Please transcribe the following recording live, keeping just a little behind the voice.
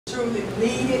Truly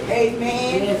needed,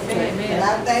 amen. Yes, amen. And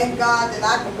I thank God that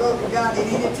I can go to God at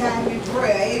any time in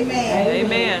prayer, amen.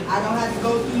 Amen. I don't have to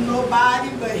go through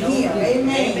nobody but Him,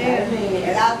 amen. Amen.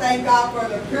 And I thank God for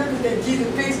the privilege that Jesus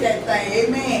fixed that thing,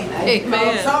 amen.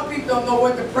 Amen. Some people don't know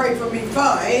what to pray for me for,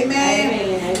 amen.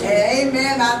 And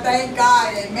amen, I thank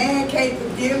God. And man can't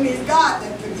forgive me, it's God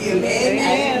that forgives me,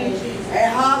 amen. And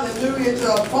hallelujah,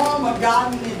 to a form of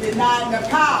godliness denying the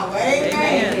power.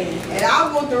 Amen. And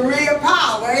I want the real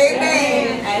power.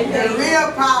 Amen. The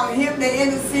real power. Him that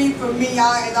intercede for me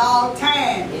at all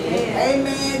times.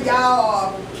 Amen.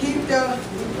 Y'all keep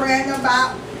praying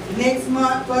about next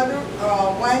month for the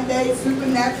one day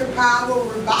supernatural power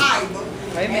revival.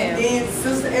 Amen. And then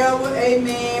Sister Elwood,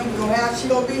 amen. She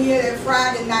gonna be here that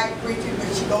Friday night preaching,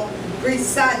 but she gonna preach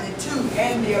Sunday too,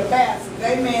 and the ambassadors,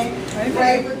 amen.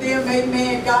 Pray for them,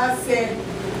 amen. God said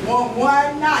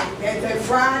one night, that's a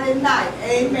Friday night,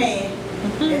 amen.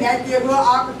 And that give her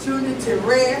opportunity to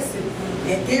rest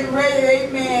and get ready,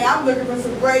 amen. I'm looking for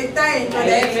some great things for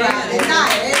that Friday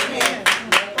night, amen.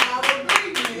 Power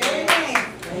agreement,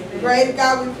 amen. Praise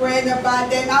God, we're praying about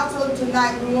that. And also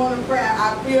tonight we want to pray.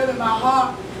 I feel in my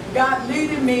heart, God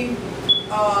leading me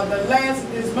the last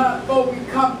of this month before we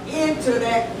come into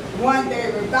that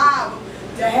one-day revival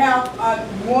to have a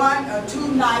 1 or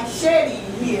 2 night shedding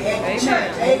here at the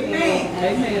church.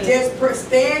 Amen. Just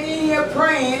standing here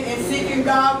praying and seeking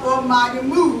God for a mighty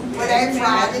move for that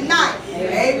Friday night.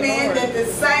 Amen. That the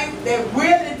saints that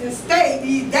willing to stay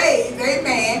these days,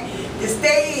 amen, to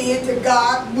stay in to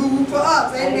God move for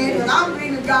us. Amen. Because I'm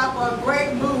believing God for a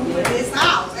great move in this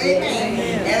house.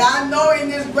 Amen. And I know in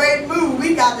this great move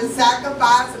we got to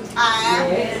sacrifice some time,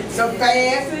 some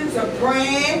fasting, some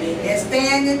praying, and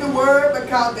stand in the word,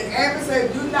 because the adversary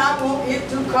do not want it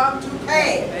to come to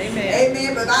pass.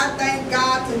 Amen. But I thank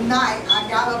God tonight I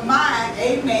got a mind,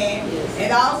 amen,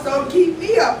 and also keep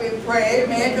me up in prayer,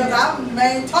 amen, because I'm the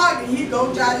main target. He's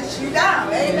going to try to shoot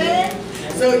down. Amen.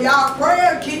 So y'all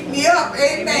prayer keep me up,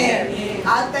 amen.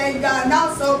 I thank God. And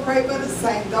also pray for the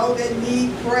saints, those that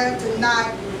need prayer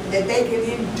tonight, that they can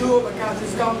endure, because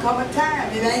it's going to come a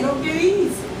time. It ain't going to get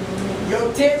easy.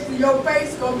 Your test for your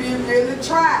face is going to be really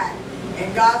tried.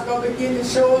 And God's going to begin to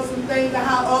show us some things of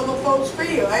how other folks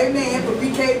feel. Amen. But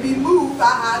we can't be moved by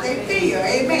how they feel.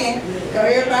 Amen. Because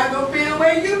everybody going to feel the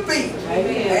way you feel.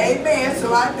 Amen.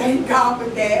 So I thank God for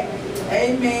that.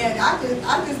 Amen. I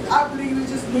believe we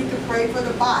just need to pray for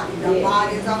the body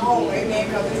as a whole. Amen.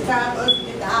 Because it's time for us to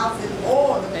get the house in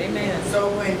order. Amen. So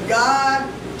when God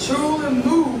truly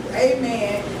move,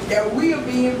 amen, that we'll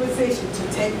be in position to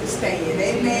take the stand,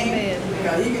 amen.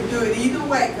 Because He can do it either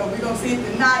way, because we're going to see it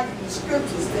tonight in the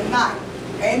scriptures tonight,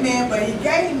 amen. But He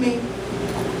gave me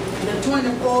the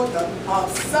 24th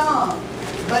of Psalm,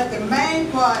 but the main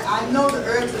part, I know the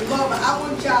earth is Lord, but I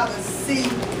want y'all to see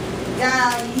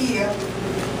down here,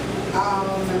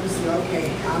 let me see,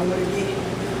 okay, I want to get,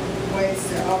 wait a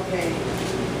second, okay,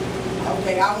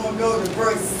 I want to go to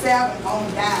verse 7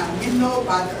 on down. We know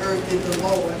about the earth is the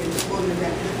Lord and the fullness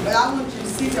thereof. But I want you to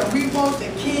see that we want the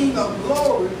King of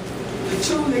glory to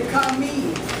truly come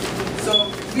in.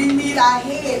 So we need our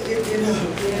head lifted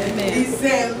up. He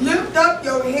said, lift up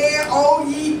your head, O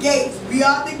ye gates. We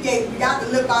are the gates. We got to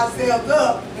lift ourselves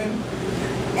up.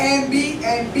 And be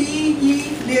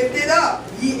ye lifted up,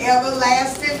 ye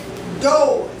everlasting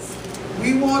doors.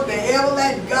 We want the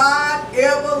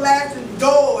everlasting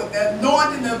door, the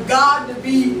anointing of God to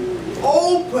be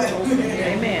open.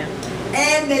 Amen.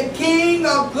 And the King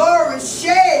of glory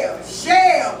shall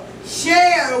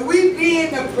we be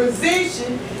in a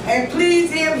position and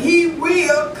please Him, He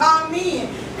will come in.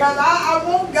 Because I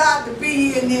want God to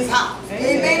be in this house.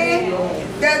 Amen.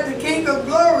 That the King of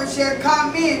glory shall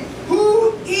come in.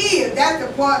 Who is, that's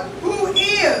the part, who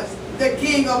is the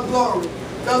King of glory?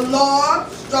 The Lord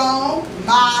strong,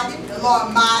 mighty, the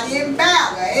Lord mighty in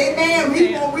battle. Amen.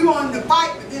 We want to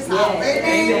fight for this house.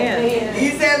 Amen.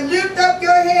 He said, lift up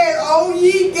your head, O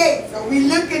ye gates. So we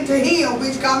look into Him,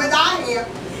 which cometh our help.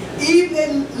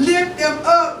 Even lift them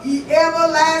up, ye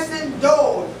everlasting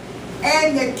doors.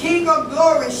 And the King of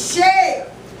glory shall.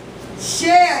 He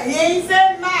ain't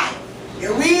said might.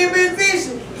 If we in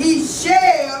position, He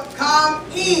shall come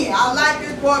in. I like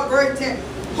this part, verse 10.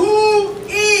 Who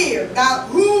is? Now,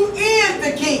 who is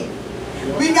the King?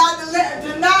 We got to let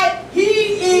tonight.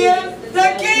 He is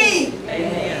the King.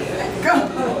 Amen.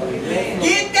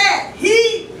 Get that?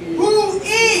 He who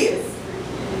is.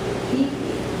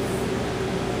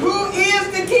 Who is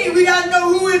the King? We got to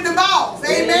know who is the boss.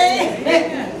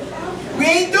 Amen. We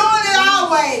ain't doing it our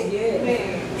way.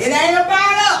 It ain't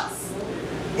about us.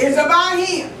 It's about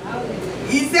Him.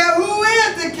 He said, who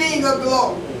is the King of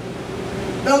glory?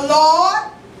 The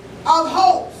Lord of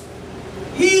hosts.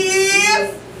 He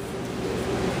is,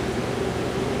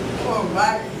 oh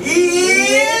my,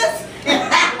 he is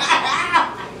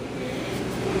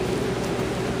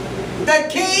the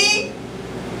King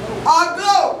of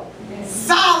glory.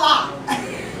 Salah.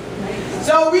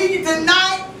 So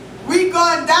tonight, we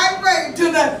going direct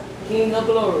to the King of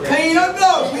glory. King of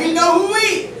glory. We know who he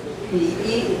is. He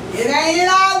is. It ain't in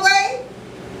our way.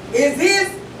 It's his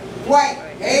way.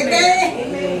 Amen.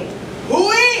 Amen.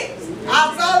 Who is?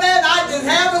 I saw that. I just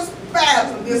have a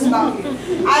spasm this morning.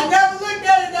 I never looked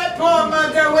at it that poem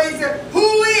out there where he said,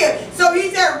 who is? So he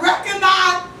said,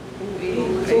 recognize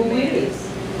Who is?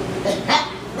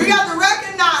 We got to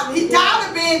recognize. He tired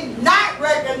of being not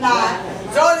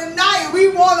recognized. So tonight we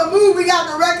want to move. We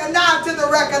got to recognize to the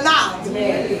recognized.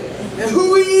 Yeah.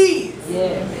 Who he is.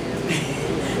 Yeah.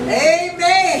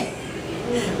 Amen.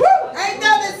 Woo! Ain't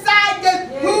that exciting?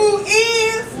 Who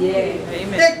is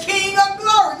the King of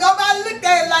glory? Nobody looked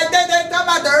at it like that. They talking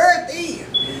about the earth is.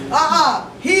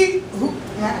 He who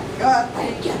God,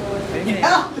 thank you.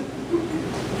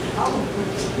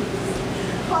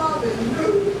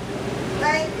 Hallelujah.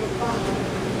 Thank you, Father.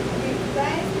 We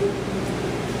thank you.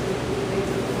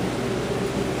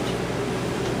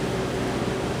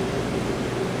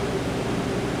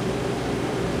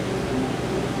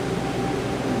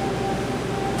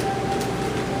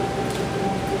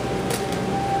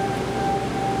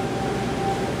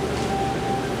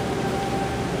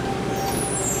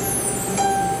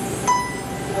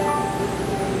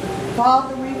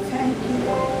 Father, we thank you.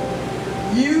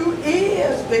 You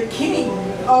is the King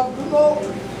of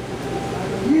glory.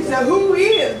 You said, who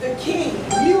is the King?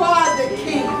 You are the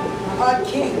King of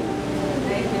kings.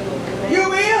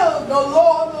 You is the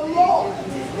Lord of lords.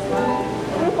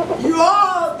 You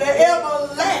are the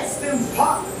everlasting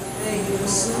Father.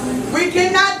 We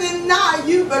cannot deny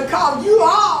you because you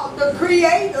are the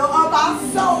creator of our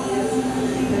soul.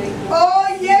 Oh,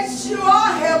 yes, you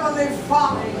are, Heavenly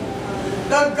Father.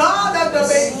 The God of the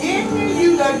beginning,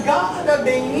 you the God of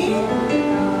the end.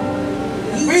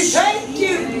 We thank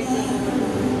you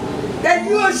that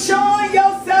you are showing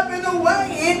yourself in the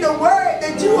way, in the word,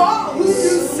 that you are who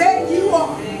you say you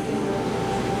are.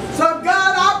 So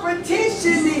God, our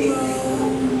petition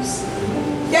is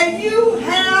that you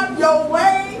have your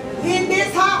way in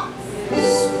this house.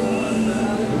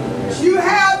 You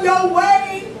have your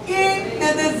way in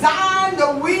the design,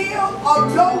 the will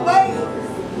of your way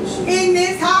in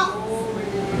this house.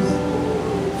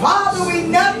 Father, we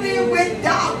nothing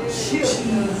without you.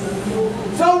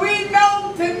 So we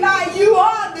know tonight you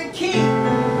are the King.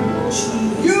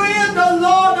 You are the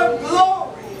Lord of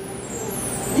glory.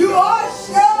 You are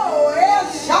El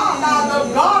Shaddai,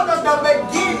 the God of the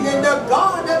beginning, the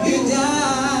God of the end.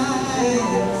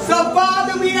 So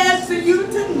Father, we ask you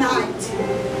tonight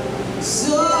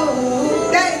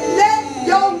that let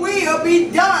your will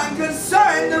be done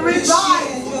concerning the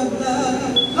revival.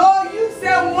 Lord, you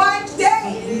said one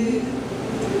day.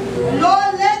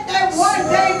 Lord, let that one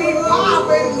day be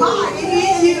power and mighty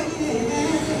in you.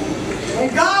 And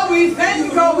God, we thank you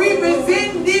because we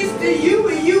present this to you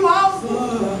and you also.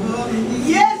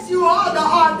 Yes, you are the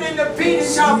author and the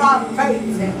finisher of our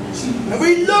faith. And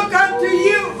we look unto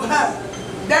you,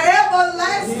 the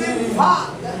everlasting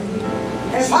Father.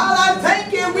 And Father, I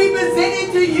thank you, we present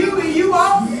it to you and you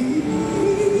also.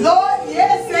 Lord,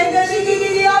 yes,